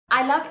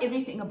I love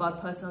everything about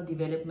personal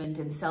development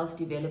and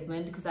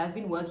self-development because I've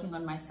been working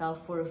on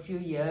myself for a few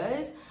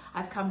years.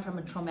 I've come from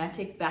a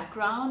traumatic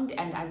background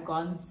and I've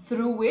gone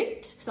through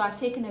it. So I've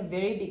taken a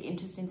very big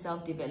interest in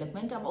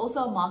self-development. I'm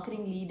also a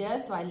marketing leader,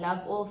 so I love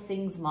all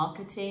things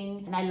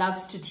marketing and I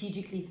love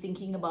strategically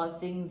thinking about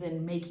things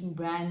and making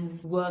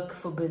brands work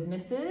for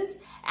businesses.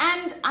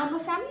 And I'm a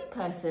family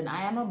person.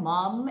 I am a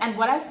mom. And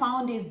what I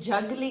found is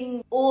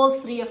juggling all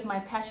three of my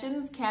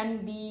passions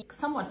can be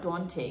somewhat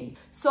daunting.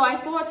 So I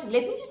thought,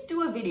 let me just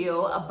do a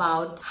video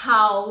about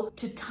how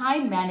to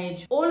time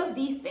manage all of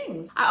these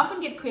things. I often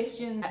get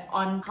questions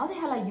on how the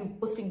hell are you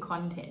posting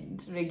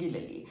content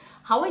regularly?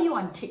 How are you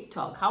on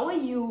TikTok? How are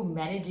you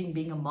managing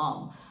being a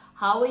mom?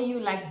 How are you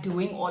like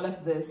doing all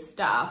of this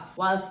stuff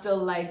while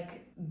still like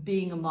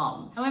being a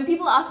mom? And when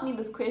people ask me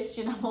this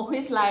question, I'm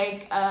always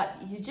like,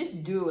 you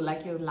just do,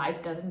 like your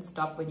life doesn't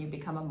stop when you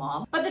become a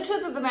mom. But the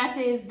truth of the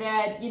matter is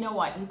that, you know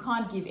what, you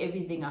can't give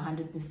everything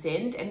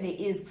 100%, and there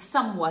is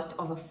somewhat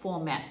of a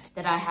format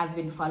that I have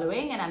been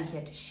following, and I'm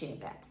here to share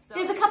that. So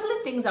there's a couple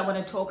of things I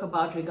want to talk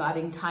about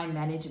regarding time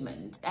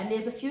management, and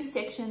there's a few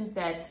sections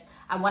that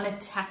I want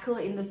to tackle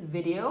in this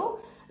video.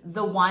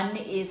 The one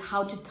is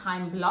how to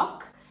time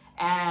block,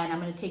 and I'm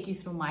going to take you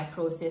through my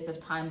process of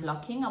time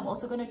blocking. I'm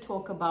also going to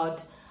talk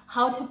about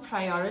how to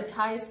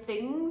prioritize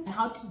things and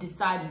how to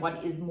decide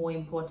what is more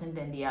important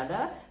than the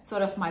other,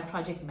 sort of my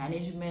project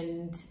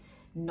management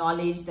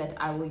knowledge that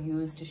I will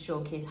use to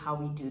showcase how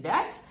we do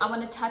that. I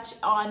want to touch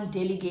on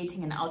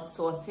delegating and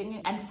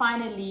outsourcing, and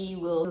finally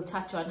we'll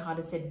touch on how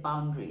to set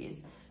boundaries.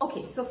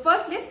 Okay, so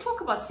first let's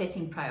talk about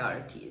setting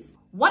priorities.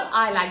 What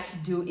I like to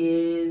do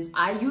is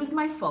I use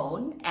my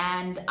phone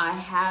and I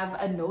have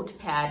a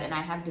notepad and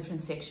I have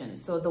different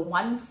sections. So the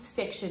one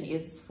section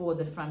is for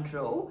the front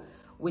row,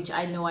 which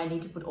I know I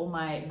need to put all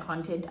my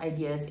content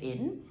ideas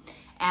in.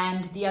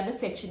 And the other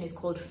section is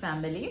called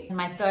family. And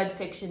my third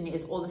section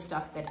is all the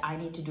stuff that I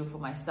need to do for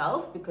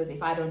myself, because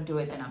if I don't do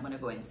it, then I'm gonna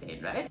go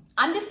insane, right?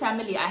 Under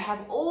family, I have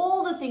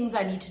all the things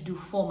I need to do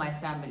for my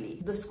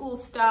family. The school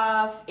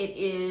stuff, it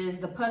is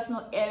the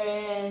personal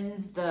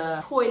errands,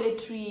 the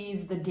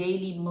toiletries, the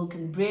daily milk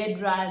and bread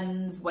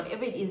runs,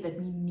 whatever it is that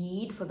we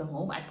need for the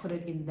home, I put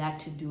it in that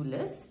to-do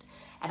list.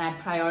 And I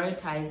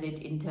prioritize it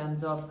in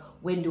terms of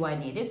when do I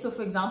need it. So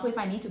for example, if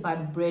I need to buy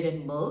bread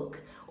and milk,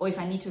 or if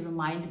I need to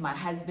remind my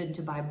husband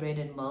to buy bread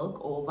and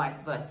milk, or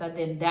vice versa,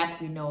 then that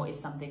we know is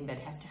something that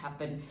has to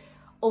happen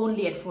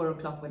only at 4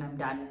 o'clock when I'm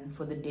done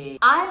for the day.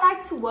 I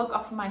like to work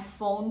off my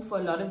phone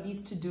for a lot of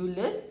these to-do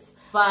lists,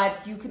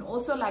 but you can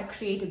also like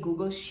create a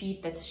Google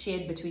sheet that's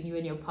shared between you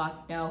and your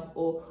partner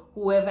or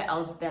whoever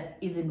else that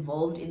is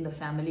involved in the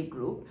family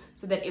group,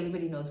 so that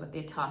everybody knows what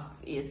their tasks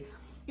is.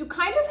 You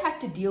kind of have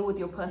to deal with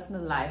your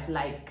personal life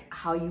like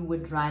how you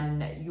would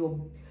run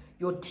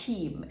your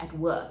team at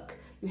work.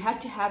 You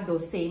have to have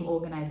those same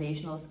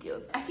organizational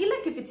skills. I feel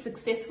like if it's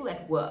successful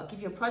at work,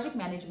 if your project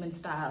management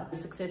style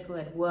is successful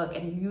at work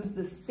and you use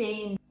the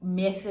same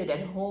method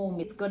at home,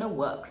 it's gonna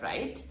work,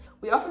 right?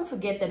 We often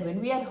forget that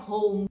when we're at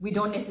home, we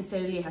don't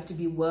necessarily have to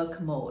be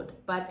work mode,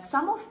 but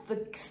some of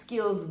the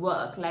skills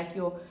work, like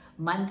your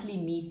monthly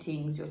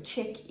meetings, your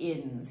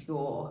check-ins,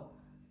 your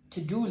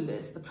to-do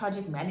list, the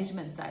project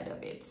management side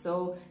of it.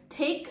 So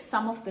take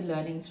some of the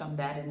learnings from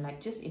that and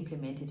like just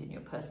implement it in your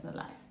personal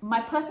life.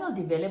 My personal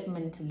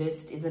development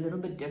list is a little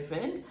bit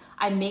different.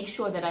 I make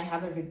sure that I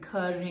have a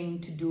recurring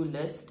to-do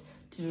list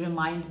to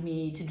remind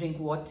me to drink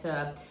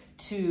water,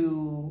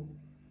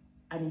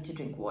 I need to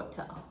drink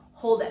water.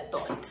 Hold that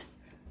thought.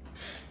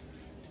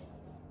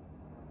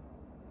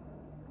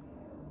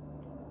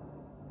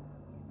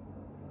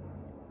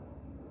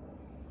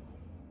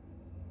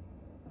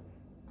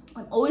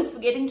 I'm always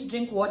forgetting to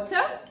drink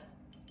water.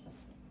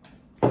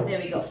 There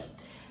we go.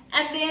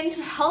 And then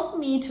to help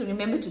me to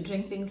remember to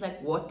drink things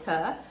like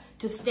water,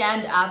 to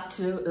stand up,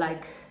 to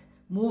like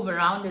move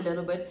around a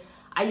little bit,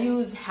 I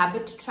use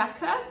Habit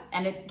Tracker,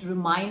 and it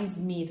reminds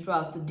me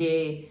throughout the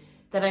day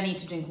that I need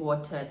to drink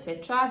water,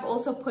 etc. I've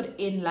also put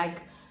in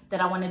like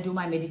that I want to do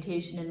my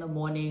meditation in the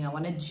morning, I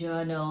want to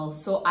journal.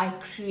 So I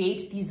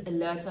create these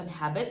alerts on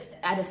Habit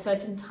at a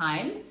certain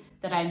time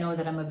that I know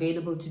that I'm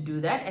available to do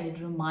that, and it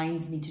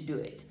reminds me to do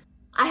it.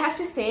 I have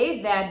to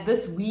say that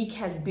this week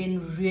has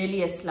been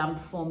really a slump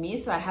for me,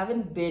 so I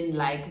haven't been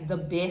like the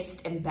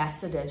best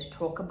ambassador to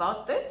talk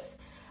about this,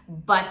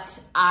 but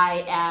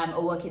I am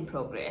a work in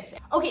progress.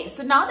 Okay,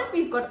 so now that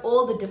we've got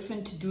all the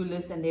different to-do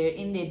lists and they're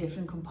in their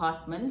different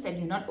compartments and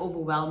you're not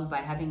overwhelmed by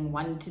having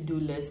one to-do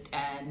list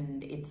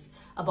and it's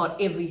about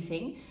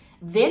everything,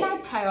 then I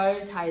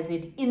prioritize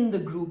it in the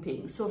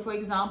grouping. So for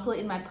example,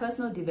 in my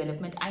personal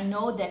development, I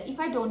know that if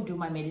I don't do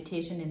my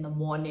meditation in the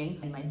morning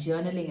and my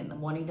journaling in the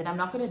morning, then I'm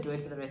not going to do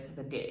it for the rest of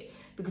the day,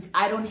 because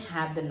I don't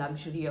have the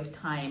luxury of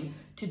time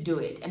to do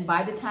it. And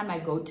by the time I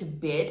go to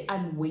bed,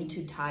 I'm way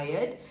too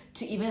tired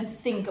to even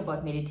think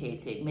about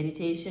meditating.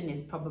 Meditation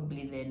is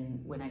probably then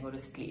when I go to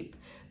sleep,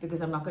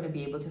 because I'm not going to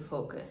be able to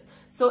focus.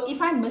 So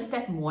if I miss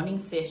that morning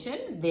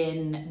session,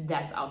 then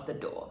that's out the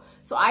door.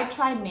 So I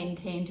try and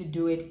maintain to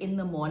do it in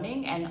the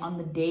morning, and on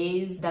the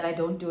days that I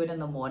don't do it in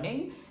the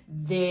morning,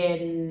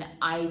 then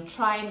I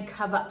try and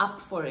cover up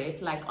for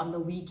it, like on the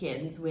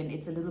weekends when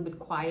it's a little bit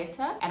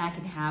quieter and I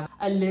can have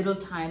a little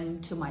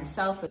time to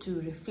myself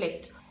to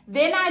reflect.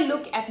 Then I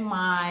look at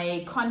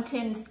my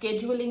content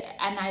scheduling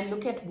and I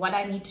look at what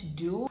I need to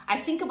do. I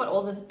think about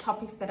all the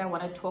topics that I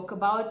want to talk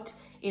about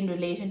in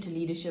relation to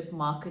leadership,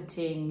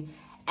 marketing,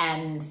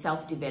 and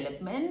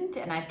self-development,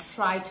 and I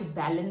try to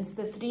balance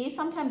the three.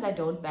 Sometimes I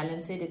don't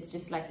balance it. It's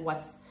just like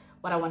what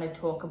I want to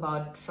talk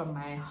about from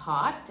my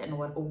heart and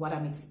what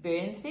I'm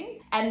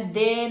experiencing. And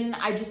then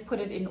I just put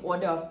it in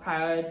order of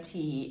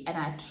priority and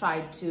I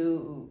try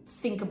to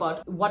think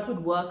about what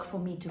would work for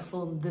me to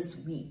film this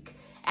week.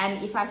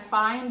 And if I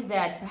find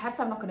that perhaps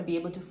I'm not going to be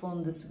able to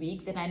film this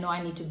week, then I know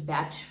I need to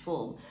batch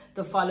film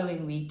the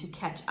following week to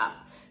catch up.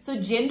 So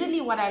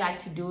generally what I like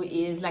to do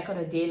is, like on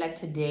a day like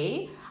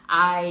today,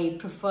 I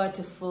prefer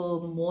to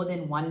film more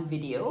than one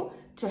video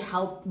to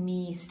help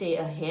me stay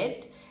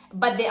ahead.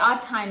 But there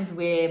are times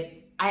where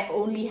I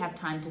only have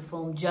time to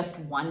film just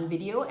one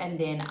video and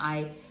then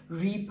I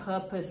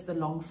repurpose the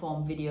long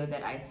form video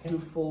that I do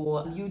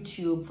for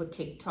YouTube, for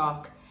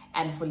TikTok,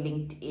 and for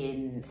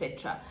LinkedIn,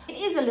 etc. It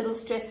is a little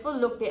stressful.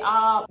 Look, there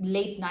are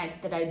late nights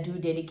that I do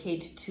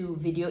dedicate to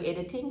video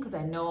editing because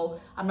I know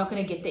I'm not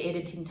going to get the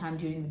editing time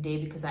during the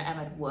day because I am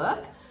at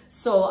work.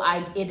 So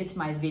I edit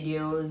my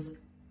videos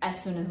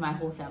as soon as my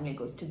whole family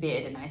goes to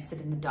bed, and I sit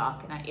in the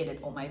dark and I edit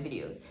all my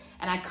videos.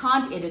 And I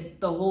can't edit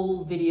the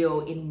whole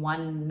video in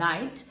one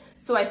night,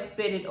 so I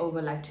spread it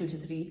over like 2 to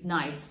 3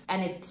 nights,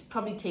 and it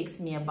probably takes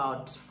me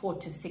about 4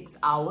 to 6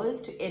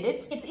 hours to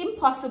edit. It's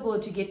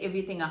impossible to get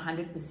everything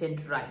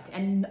 100% right,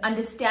 and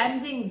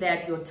understanding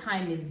that your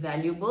time is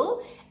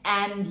valuable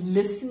and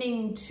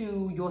listening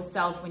to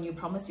yourself when you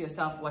promise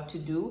yourself what to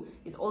do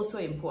is also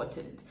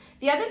important.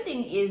 The other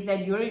thing is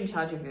that you're in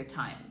charge of your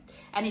time.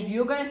 And if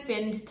you're going to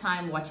spend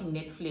time watching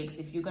Netflix,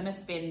 if you're going to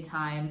spend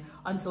time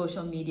on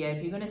social media,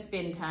 if you're going to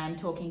spend time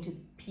talking to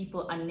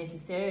people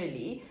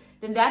unnecessarily,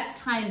 then that's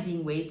time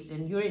being wasted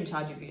and you're in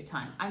charge of your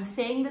time. I'm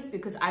saying this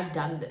because I've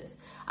done this.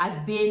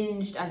 I've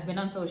binged, I've been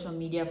on social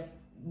media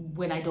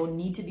when I don't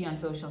need to be on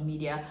social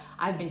media.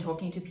 I've been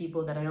talking to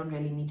people that I don't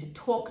really need to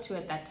talk to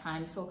at that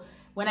time. So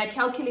when I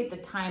calculate the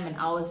time and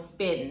hours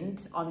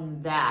spent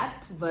on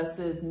that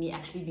versus me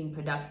actually being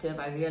productive,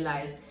 I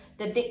realize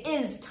that there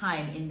is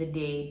time in the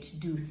day to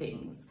do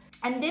things.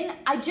 And then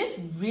I just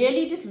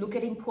really just look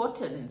at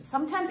importance.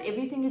 Sometimes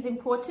everything is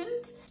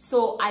important.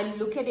 So I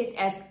look at it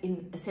as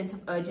in a sense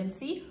of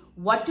urgency.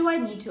 What do I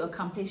need to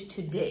accomplish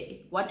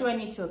today? What do I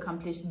need to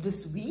accomplish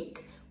this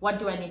week? What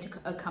do I need to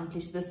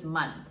accomplish this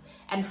month?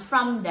 And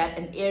from that,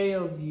 an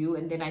aerial view,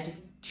 and then I just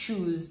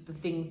choose the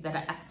things that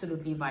are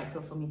absolutely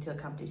vital for me to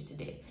accomplish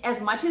today.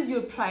 As much as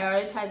you're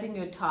prioritizing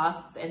your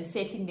tasks and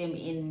setting them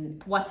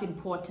in what's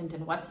important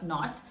and what's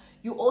not,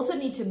 you also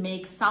need to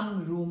make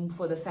some room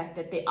for the fact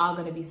that there are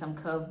going to be some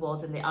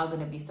curveballs and there are going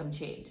to be some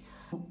change.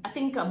 I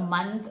think a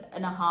month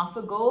and a half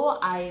ago,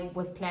 I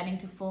was planning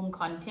to film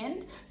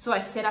content. So I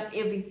set up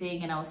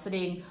everything and I was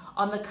sitting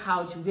on the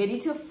couch ready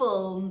to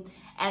film,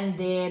 and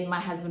then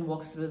my husband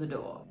walks through the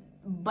door.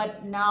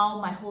 But now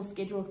my whole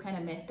schedule is kind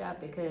of messed up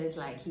because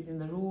like he's in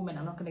the room and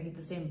I'm not going to get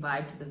the same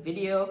vibe to the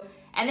video.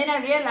 And then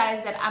I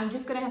realized that I'm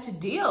just going to have to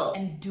deal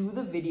and do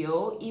the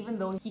video even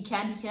though he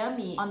can hear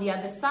me on the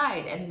other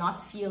side and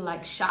not feel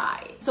like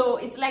shy. So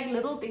it's like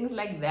little things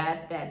like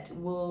that that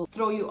will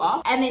throw you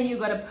off, and then you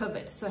got to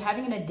pivot. So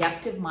having an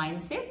adaptive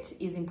mindset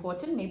is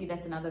important. Maybe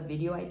that's another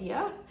video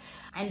idea.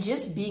 And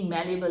just being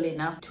malleable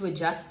enough to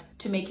adjust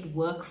to make it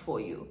work for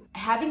you.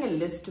 Having a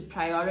list to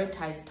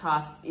prioritize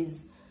tasks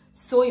is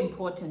so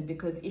important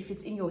because if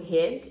it's in your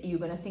head, you're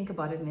going to think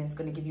about it and it's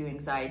going to give you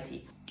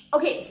anxiety.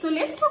 Okay, so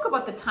let's talk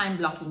about the time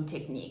blocking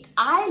technique.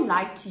 I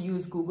like to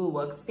use Google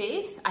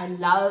Workspace. I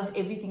love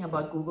everything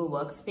about Google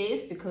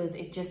Workspace because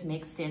it just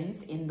makes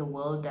sense in the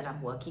world that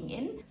I'm working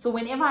in. So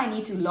whenever I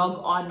need to log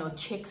on or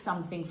check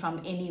something from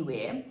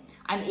anywhere,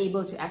 I'm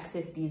able to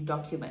access these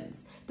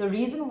documents. The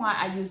reason why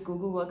I use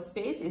Google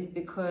Workspace is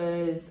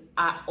because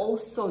I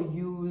also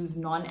use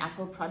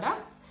non-Apple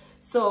products.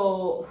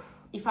 So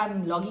if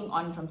I'm logging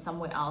on from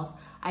somewhere else,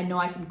 I know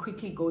I can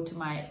quickly go to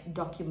my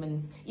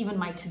documents. Even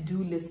my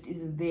to-do list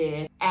is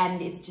there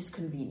and it's just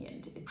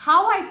convenient.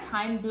 How I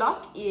time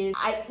block is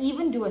I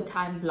even do a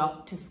time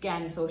block to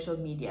scan social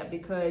media,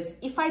 because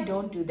if I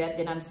don't do that,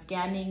 then I'm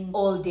scanning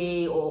all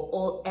day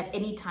or at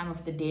any time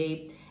of the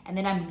day, and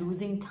then I'm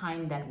losing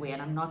time that way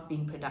and I'm not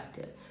being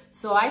productive.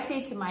 So I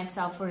say to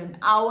myself, for an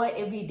hour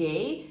every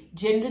day,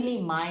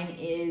 generally mine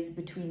is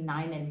between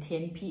 9 and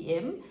 10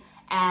 p.m.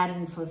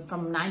 And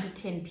from 9 to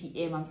 10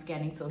 p.m., I'm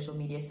scanning social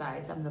media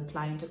sites, I'm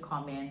replying to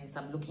comments,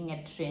 I'm looking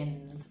at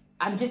trends.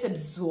 I'm just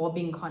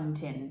absorbing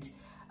content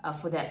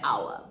for that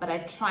hour. But I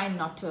try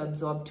not to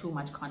absorb too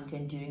much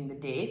content during the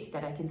day so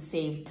that I can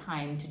save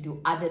time to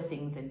do other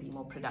things and be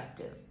more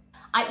productive.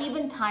 I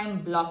even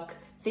time block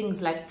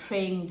things like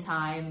praying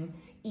time,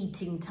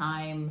 eating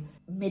time,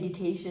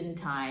 meditation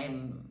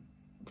time,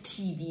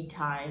 TV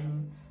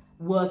time,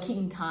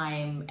 working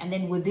time, and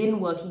then within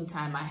working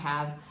time I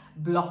have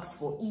blocks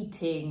for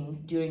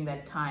eating during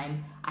that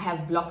time. I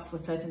have blocks for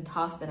certain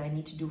tasks that I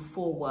need to do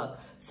for work.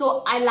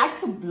 So I like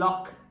to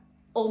block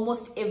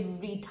almost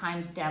every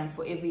timestamp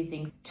for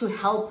everything to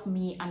help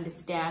me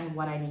understand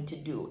what I need to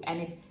do.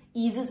 And it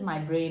eases my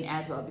brain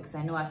as well, because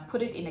I know I've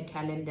put it in a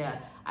calendar,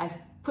 I've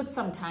put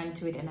some time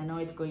to it, and I know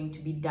it's going to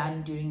be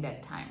done during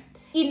that time.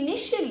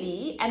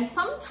 Initially, and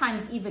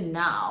sometimes even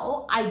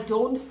now, I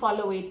don't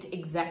follow it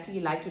exactly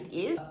like it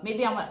is.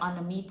 Maybe I'm on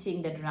a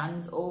meeting that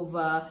runs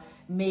over,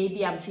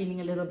 maybe I'm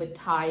feeling a little bit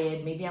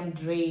tired, maybe I'm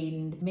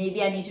drained,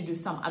 maybe I need to do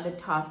some other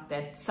task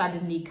that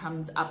suddenly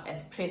comes up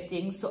as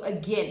pressing. So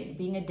again,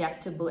 being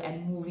adaptable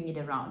and moving it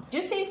around.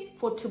 Just say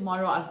for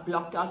tomorrow, I've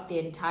blocked out the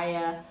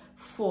entire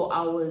 4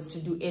 hours to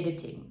do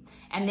editing.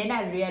 And then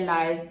I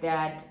realized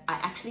that I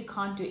actually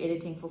can't do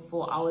editing for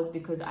 4 hours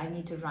because I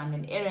need to run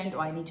an errand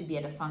or I need to be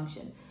at a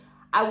function.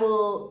 I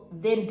will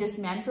then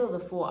dismantle the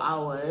 4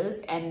 hours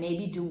and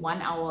maybe do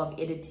 1 hour of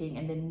editing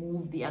and then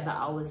move the other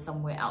hours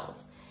somewhere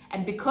else.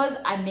 And because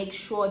I make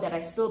sure that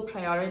I still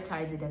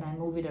prioritize it and I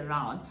move it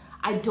around,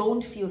 I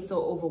don't feel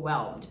so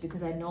overwhelmed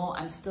because I know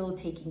I'm still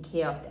taking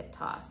care of that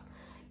task.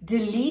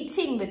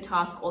 Deleting the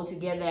task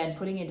altogether and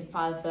putting it in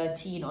file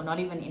 13 or not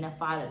even in a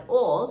file at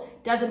all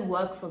doesn't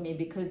work for me,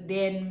 because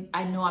then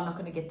I know I'm not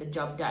going to get the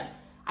job done.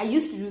 I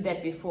used to do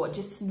that before,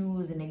 just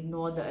snooze and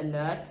ignore the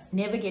alerts,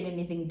 never get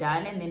anything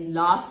done, and then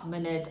last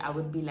minute I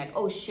would be like,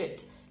 oh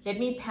shit, let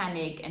me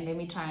panic and let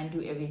me try and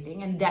do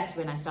everything. And that's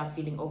when I start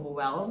feeling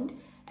overwhelmed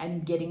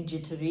and getting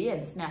jittery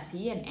and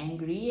snappy and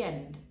angry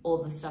and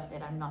all the stuff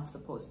that I'm not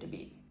supposed to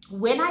be.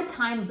 When I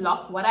time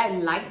block, what I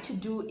like to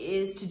do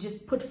is to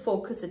just put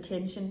focus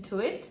attention to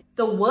it.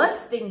 The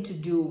worst thing to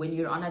do when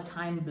you're on a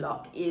time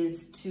block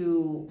is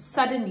to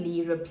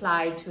suddenly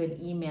reply to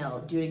an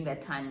email during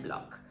that time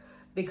block,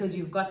 because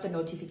you've got the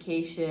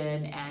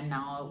notification and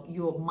now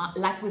you're,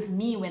 like with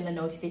me, when the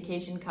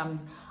notification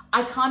comes,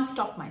 I can't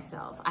stop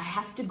myself. I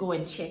have to go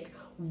and check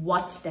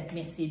what that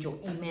message or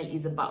email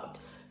is about.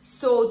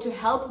 So to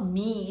help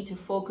me to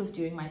focus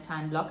during my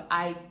time block,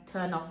 I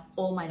turn off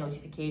all my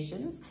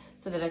notifications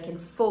so that I can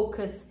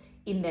focus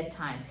in that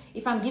time.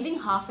 If I'm giving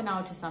half an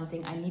hour to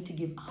something, I need to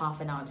give half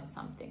an hour to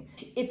something.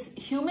 It's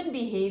human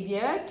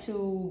behavior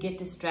to get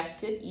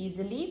distracted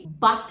easily,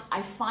 but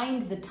I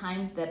find the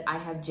times that I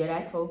have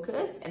Jedi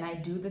focus and I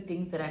do the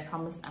things that I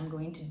promise I'm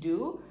going to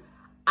do,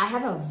 I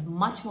have a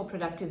much more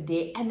productive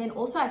day. And then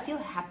also I feel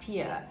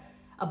happier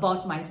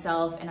about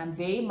myself and I'm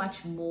very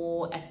much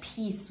more at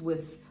peace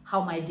with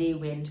how my day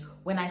went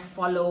when I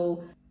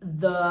follow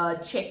the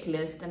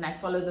checklist and I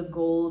follow the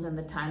goals and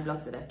the time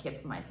blocks that I've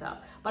kept for myself.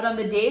 But on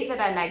the days that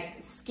I like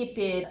skip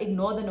it,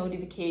 ignore the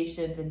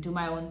notifications and do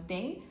my own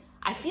thing,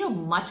 I feel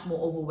much more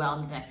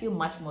overwhelmed and I feel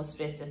much more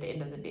stressed at the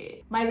end of the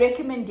day. My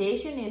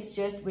recommendation is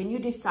just when you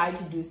decide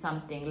to do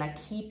something, like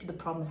keep the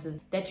promises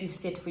that you've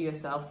set for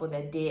yourself for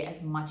that day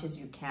as much as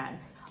you can.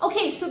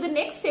 Okay, so the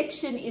next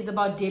section is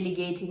about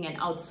delegating and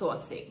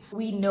outsourcing.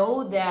 We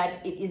know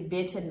that it is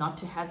better not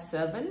to have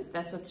servants.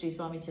 That's what Sri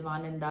Swami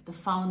Sivananda, the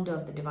founder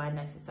of the Divine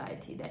Life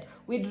Society, that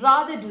we'd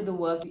rather do the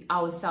work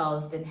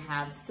ourselves than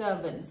have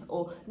servants,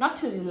 or not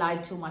to rely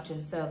too much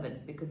on servants,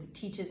 because it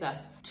teaches us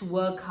to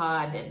work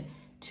hard and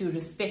to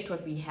respect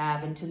what we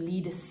have and to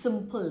lead a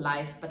simple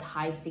life but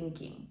high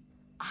thinking.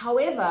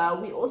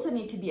 However, we also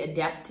need to be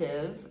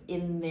adaptive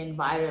in the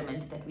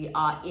environment that we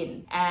are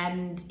in.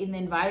 And in the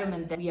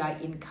environment that we are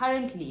in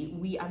currently,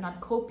 we are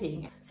not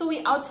coping. So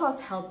we outsource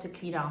help to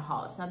clean our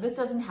house. Now, this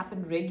doesn't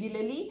happen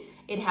regularly.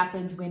 It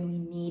happens when we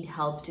need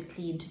help to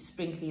clean, to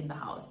spring clean the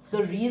house.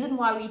 The reason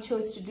why we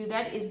chose to do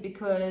that is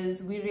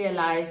because we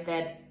realized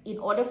that in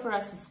order for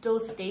us to still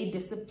stay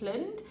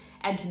disciplined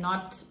and to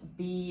not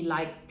be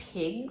like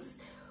pigs,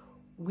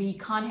 we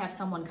can't have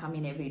someone come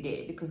in every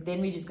day, because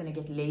then we're just going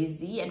to get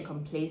lazy and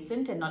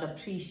complacent and not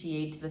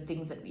appreciate the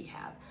things that we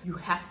have. You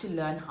have to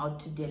learn how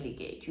to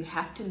delegate. You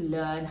have to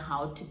learn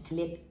how to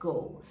let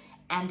go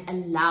and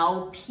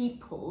allow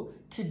people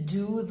to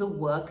do the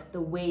work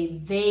the way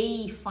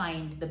they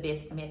find the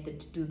best method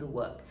to do the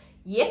work.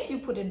 Yes, you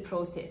put in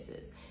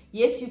processes.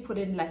 Yes, you put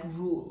in like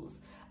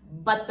rules,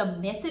 but the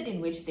method in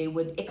which they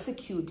would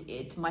execute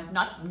it might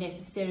not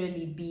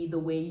necessarily be the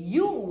way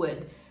you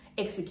would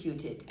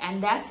execute it.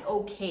 And that's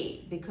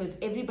okay, because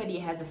everybody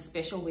has a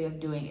special way of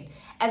doing it.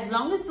 As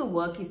long as the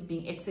work is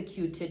being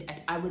executed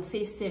at, I would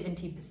say,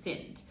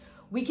 70%,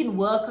 we can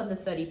work on the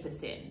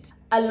 30%.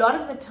 A lot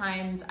of the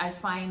times I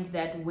find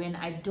that when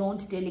I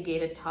don't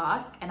delegate a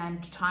task and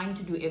I'm trying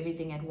to do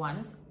everything at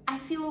once, I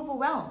feel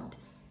overwhelmed.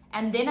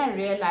 And then I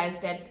realize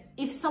that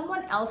if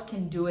someone else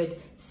can do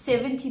it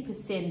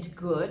 70%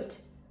 good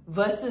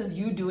versus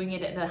you doing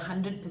it at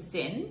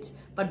 100%,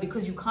 but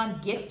because you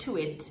can't get to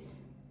it,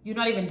 you're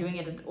not even doing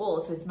it at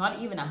all, so it's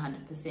not even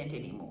 100%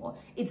 anymore.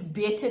 It's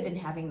better than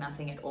having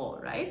nothing at all,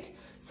 right?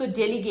 So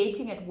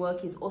delegating at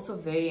work is also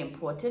very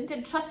important,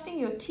 and trusting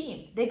your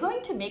team. They're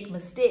going to make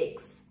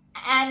mistakes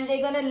and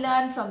they're going to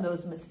learn from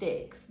those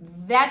mistakes.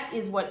 That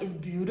is what is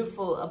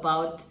beautiful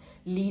about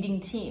leading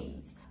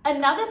teams.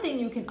 Another thing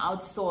you can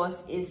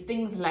outsource is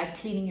things like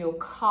cleaning your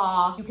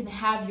car. You can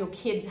have your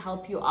kids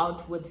help you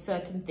out with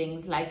certain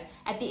things, like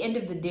at the end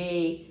of the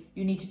day,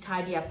 you need to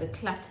tidy up the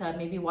clutter,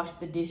 maybe wash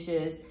the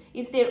dishes.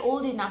 If they're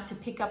old enough to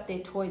pick up their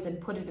toys and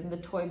put it in the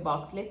toy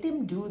box, let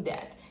them do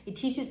that. It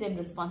teaches them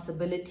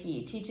responsibility.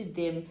 It teaches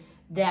them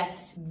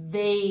that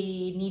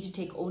they need to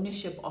take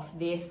ownership of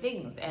their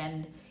things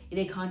and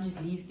they can't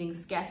just leave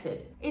things scattered.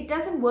 It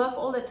doesn't work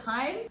all the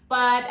time,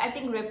 but I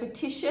think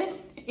repetition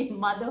in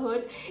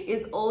motherhood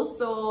is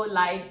also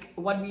like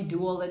what we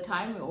do all the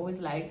time. We're always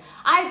like,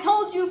 I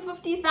told you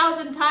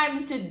 50,000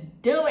 times to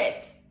do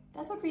it.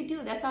 That's what we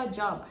do. That's our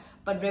job.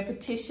 But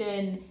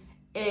repetition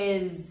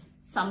is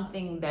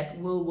something that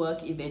will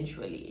work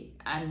eventually,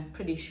 I'm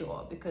pretty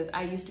sure, because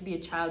I used to be a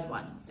child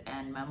once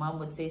and my mom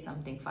would say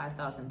something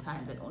 5,000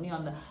 times and only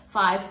on the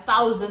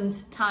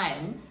 5,000th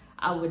time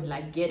I would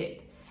like get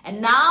it. And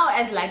now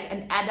as like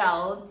an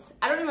adult,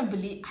 I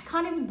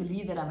can't even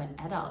believe that I'm an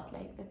adult.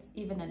 Like, that's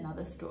even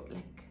another story.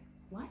 Like,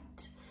 what?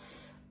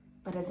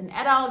 But as an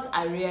adult,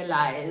 I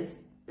realized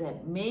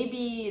that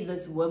maybe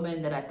this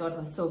woman that I thought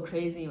was so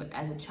crazy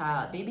as a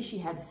child, maybe she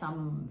had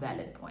some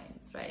valid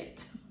points,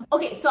 right?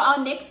 Okay, so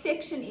our next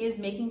section is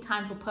making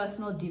time for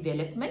personal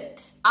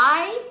development.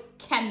 I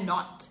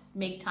cannot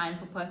make time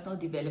for personal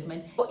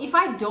development. If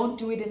I don't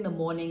do it in the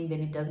morning,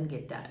 then it doesn't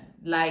get done.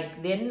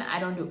 Like, then I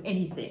don't do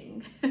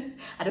anything.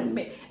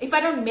 If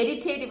I don't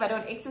meditate, if I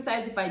don't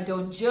exercise, if I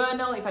don't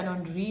journal, if I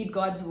don't read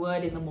God's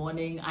word in the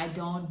morning, I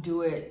don't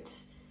do it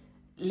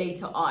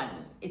later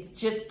on. It's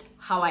just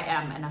how I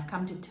am, and I've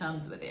come to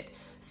terms with it.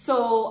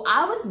 So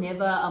I was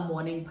never a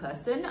morning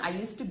person. I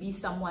used to be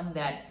someone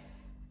that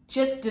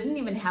just didn't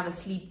even have a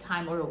sleep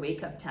time or a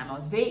wake up time. I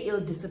was very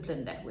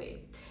ill-disciplined that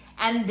way.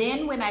 And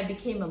then when I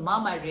became a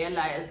mom, I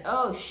realized,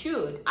 oh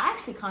shoot, I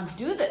actually can't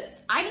do this.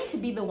 I need to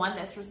be the one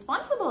that's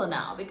responsible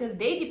now because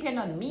they depend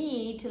on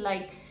me to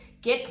like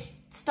get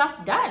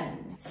stuff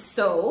done.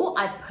 So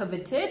I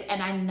pivoted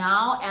and I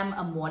now am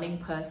a morning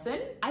person.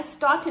 I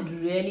started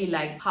really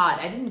like hard.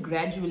 I didn't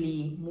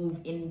gradually move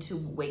into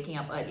waking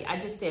up early. I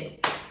just said,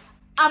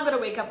 I'm gonna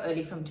wake up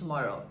early from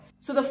tomorrow.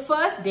 So the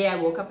first day I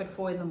woke up at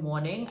 4 in the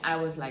morning, I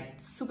was like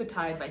super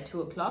tired by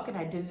 2 o'clock and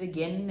I did it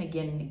again and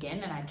again and again.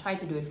 And I tried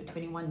to do it for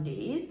 21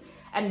 days.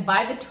 And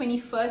by the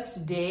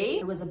 21st day,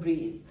 it was a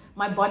breeze.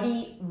 My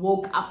body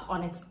woke up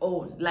on its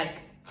own.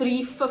 Like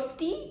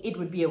 3:50, it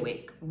would be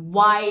awake,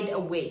 wide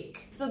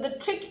awake. So the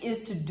trick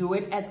is to do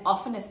it as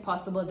often as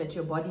possible that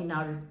your body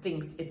now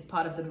thinks it's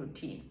part of the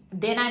routine.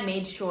 Then I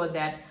made sure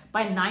that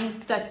by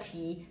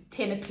 9:30,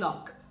 10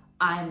 o'clock,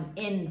 I'm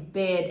in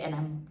bed and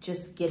I'm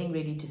just getting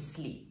ready to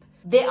sleep.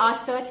 There are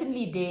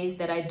certainly days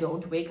that I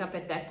don't wake up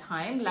at that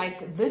time.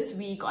 Like this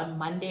week on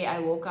Monday, I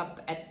woke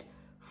up at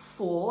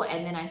 4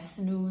 and then I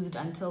snoozed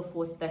until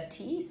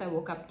 4:30. So I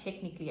woke up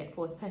technically at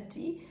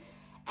 4:30.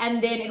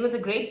 And then it was a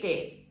great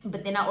day.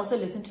 But then I also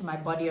listened to my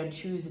body on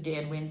Tuesday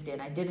and Wednesday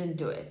and I didn't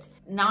do it.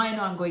 Now I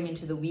know I'm going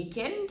into the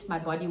weekend. My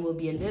body will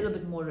be a little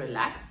bit more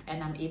relaxed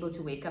and I'm able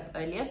to wake up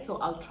earlier. So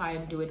I'll try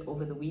and do it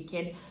over the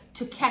weekend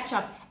to catch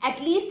up at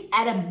least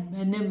at a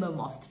minimum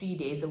of 3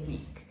 days a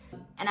week.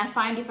 And I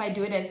find if I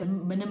do it as a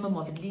minimum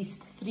of at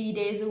least 3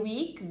 days a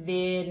week,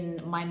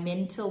 then my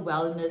mental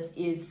wellness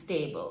is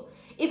stable.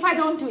 If I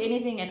don't do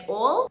anything at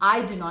all,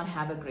 I do not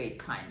have a great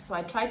time. So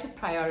I try to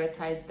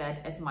prioritize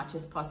that as much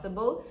as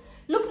possible.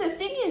 Look, the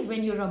thing is,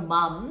 when you're a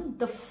mom,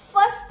 the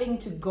first thing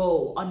to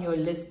go on your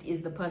list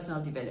is the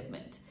personal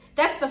development.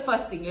 That's the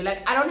first thing. You're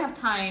like, I don't have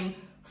time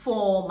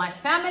for my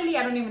family.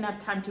 I don't even have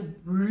time to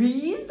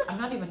breathe. I'm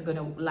not even going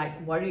to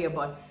like worry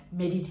about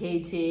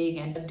meditating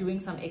and doing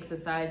some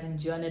exercise and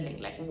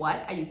journaling. Like,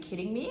 what? Are you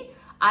kidding me?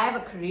 I have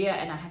a career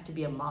and I have to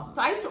be a mom.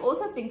 So I used to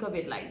also think of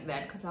it like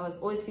that because I was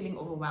always feeling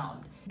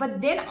overwhelmed. But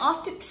then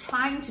after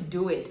trying to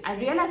do it, I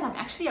realized I'm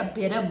actually a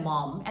better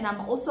mom and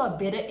I'm also a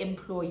better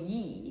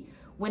employee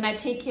when I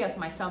take care of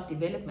my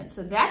self-development.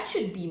 So that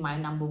should be my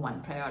number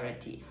one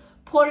priority.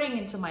 Pouring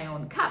into my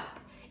own cup.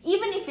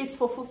 Even if it's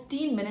for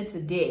 15 minutes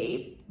a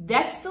day,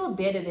 that's still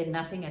better than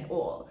nothing at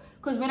all.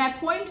 Because when I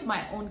pour into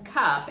my own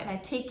cup and I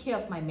take care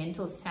of my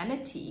mental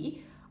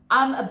sanity,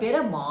 I'm a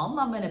better mom,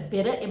 I'm a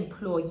better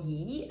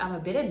employee, I'm a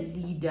better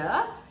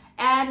leader,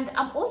 and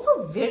I'm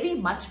also very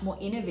much more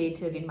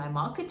innovative in my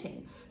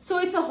marketing. So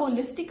it's a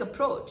holistic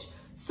approach.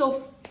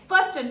 So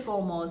first and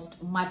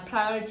foremost, my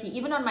priority,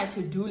 even on my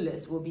to-do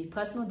list, will be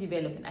personal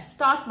development. I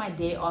start my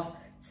day off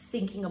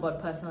thinking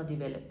about personal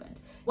development.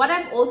 What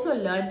I've also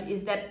learned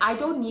is that I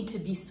don't need to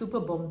be super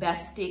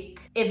bombastic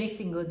every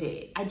single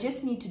day. I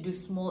just need to do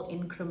small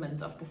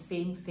increments of the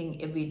same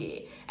thing every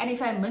day. And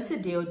if I miss a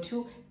day or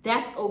two,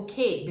 that's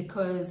okay,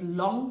 because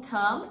long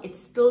term,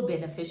 it's still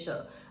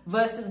beneficial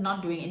versus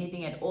not doing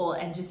anything at all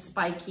and just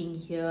spiking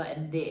here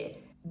and there.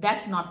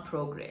 That's not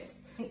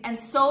progress. And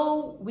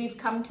so we've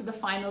come to the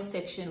final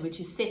section, which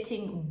is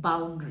setting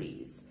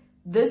boundaries.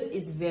 This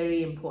is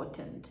very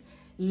important.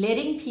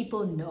 Letting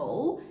people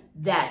know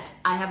that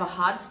I have a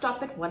hard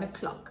stop at 1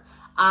 o'clock.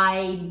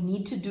 I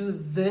need to do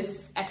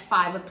this at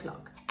 5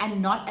 o'clock,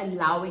 and not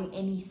allowing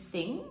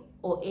anything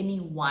or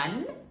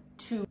anyone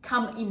to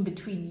come in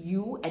between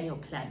you and your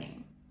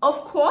planning. Of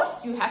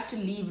course, you have to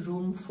leave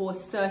room for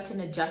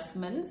certain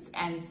adjustments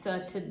and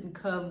certain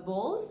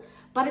curveballs,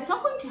 but it's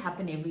not going to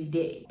happen every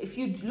day. If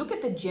you look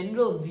at the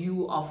general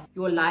view of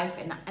your life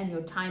and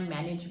your time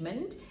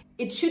management,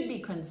 it should be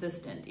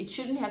consistent. It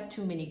shouldn't have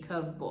too many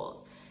curveballs.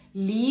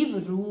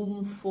 Leave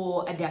room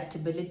for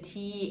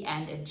adaptability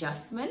and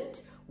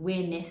adjustment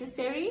where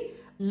necessary.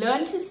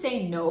 Learn to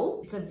say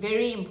no. It's a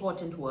very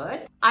important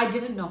word. I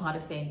didn't know how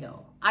to say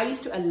no. I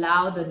used to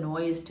allow the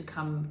noise to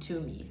come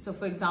to me. So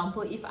for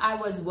example, if I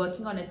was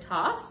working on a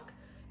task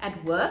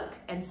at work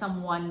and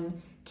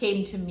someone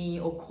came to me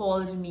or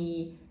called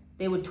me,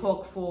 they would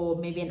talk for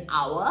maybe an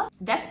hour.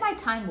 That's my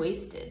time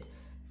wasted.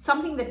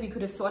 Something that we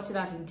could have sorted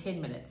out in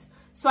 10 minutes.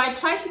 So I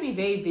tried to be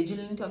very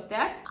vigilant of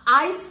that.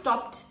 I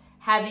stopped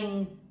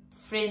having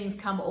friends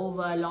come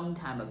over a long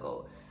time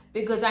ago,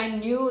 because I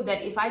knew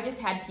that if I just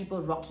had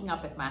people rocking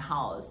up at my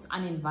house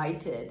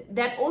uninvited,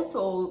 that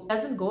also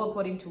doesn't go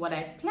according to what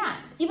I've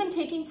planned. Even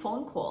taking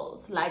phone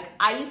calls. Like,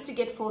 I used to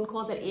get phone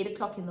calls at 8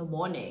 o'clock in the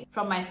morning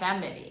from my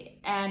family.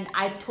 And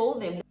I've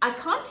told them, I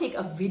can't take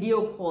a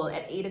video call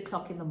at 8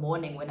 o'clock in the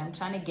morning when I'm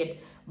trying to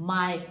get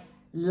my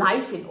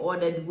life in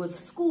order with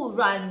school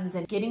runs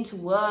and getting to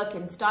work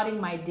and starting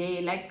my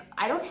day. Like,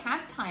 I don't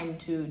have time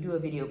to do a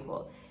video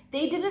call.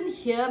 They didn't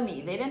hear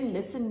me. They didn't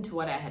listen to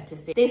what I had to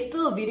say. They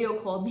still video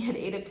called me at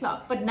 8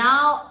 o'clock. But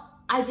now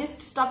I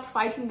just stopped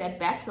fighting that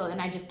battle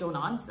and I just don't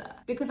answer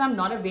because I'm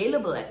not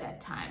available at that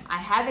time. I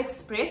have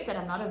expressed that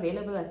I'm not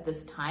available at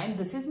this time.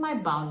 This is my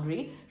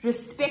boundary.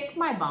 Respect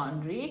my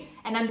boundary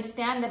and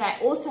understand that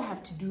I also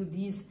have to do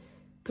these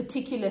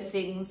particular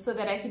things so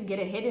that I can get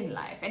ahead in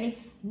life. And if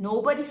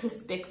nobody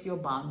respects your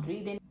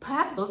boundary, then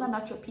perhaps those are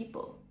not your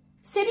people.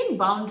 Setting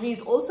boundaries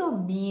also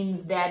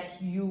means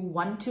that you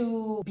want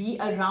to be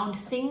around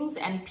things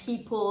and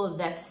people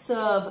that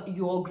serve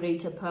your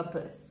greater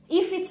purpose.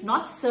 If it's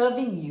not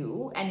serving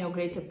you and your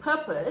greater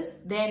purpose,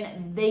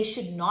 then they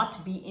should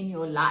not be in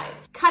your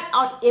life. Cut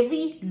out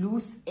every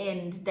loose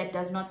end that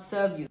does not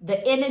serve you.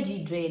 The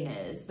energy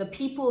drainers, the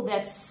people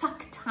that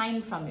suck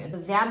time from you, the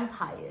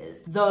vampires,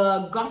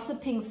 the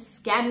gossiping,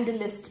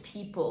 scandalous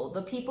people,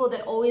 the people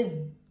that always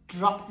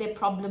drop their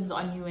problems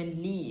on you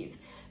and leave.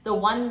 The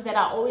ones that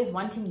are always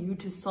wanting you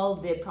to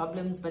solve their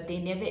problems, but they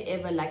never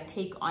ever like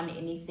take on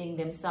anything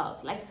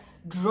themselves. Like,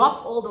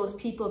 drop all those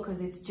people because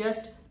it's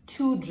just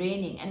too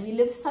draining. And we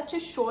live such a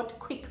short,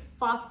 quick,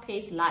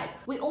 fast-paced life.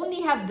 We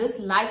only have this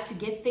life to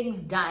get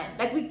things done.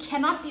 Like, we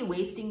cannot be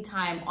wasting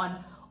time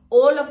on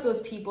all of those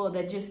people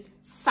that just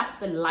suck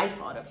the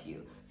life out of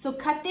you. So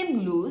cut them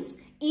loose,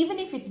 even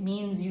if it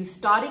means you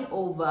starting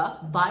over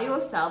by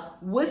yourself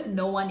with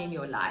no one in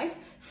your life.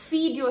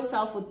 Feed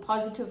yourself with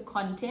positive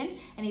content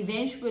and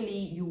eventually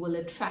you will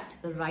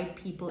attract the right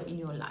people in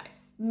your life.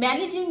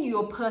 Managing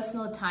your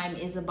personal time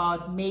is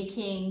about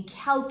making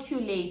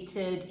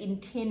calculated,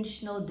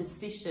 intentional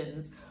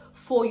decisions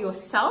for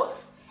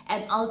yourself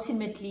and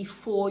ultimately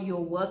for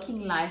your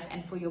working life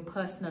and for your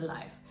personal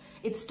life.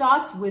 It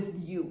starts with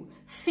you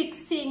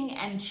fixing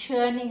and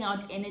churning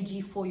out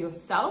energy for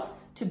yourself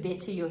to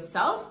better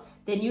yourself.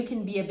 Then you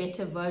can be a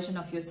better version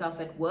of yourself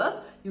at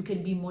work. You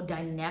can be more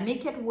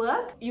dynamic at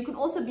work. You can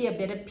also be a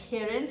better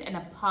parent and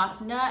a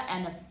partner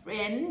and a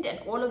friend and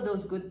all of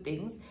those good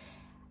things.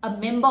 A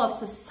member of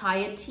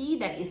society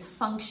that is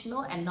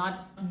functional and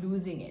not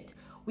losing it.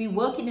 We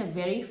work in a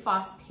very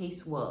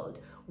fast-paced world.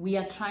 We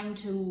are trying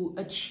to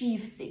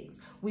achieve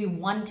things. We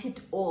want it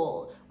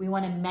all. We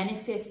want to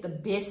manifest the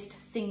best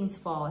things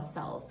for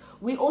ourselves.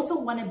 We also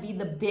want to be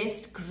the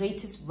best,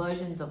 greatest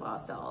versions of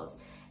ourselves.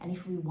 And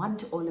if we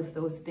want all of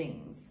those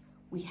things,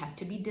 we have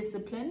to be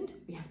disciplined.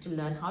 We have to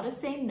learn how to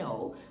say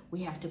no.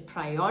 We have to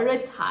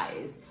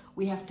prioritize.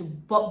 We have to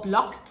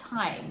block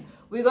time.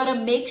 We got to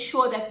make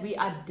sure that we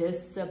are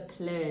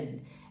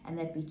disciplined and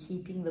that we're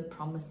keeping the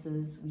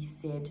promises we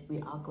said we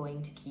are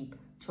going to keep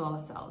to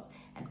ourselves.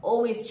 And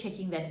always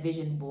checking that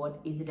vision board.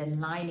 Is it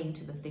aligning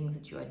to the things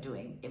that you are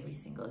doing every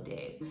single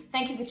day?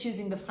 Thank you for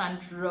choosing the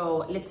front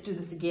row. Let's do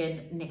this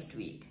again next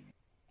week.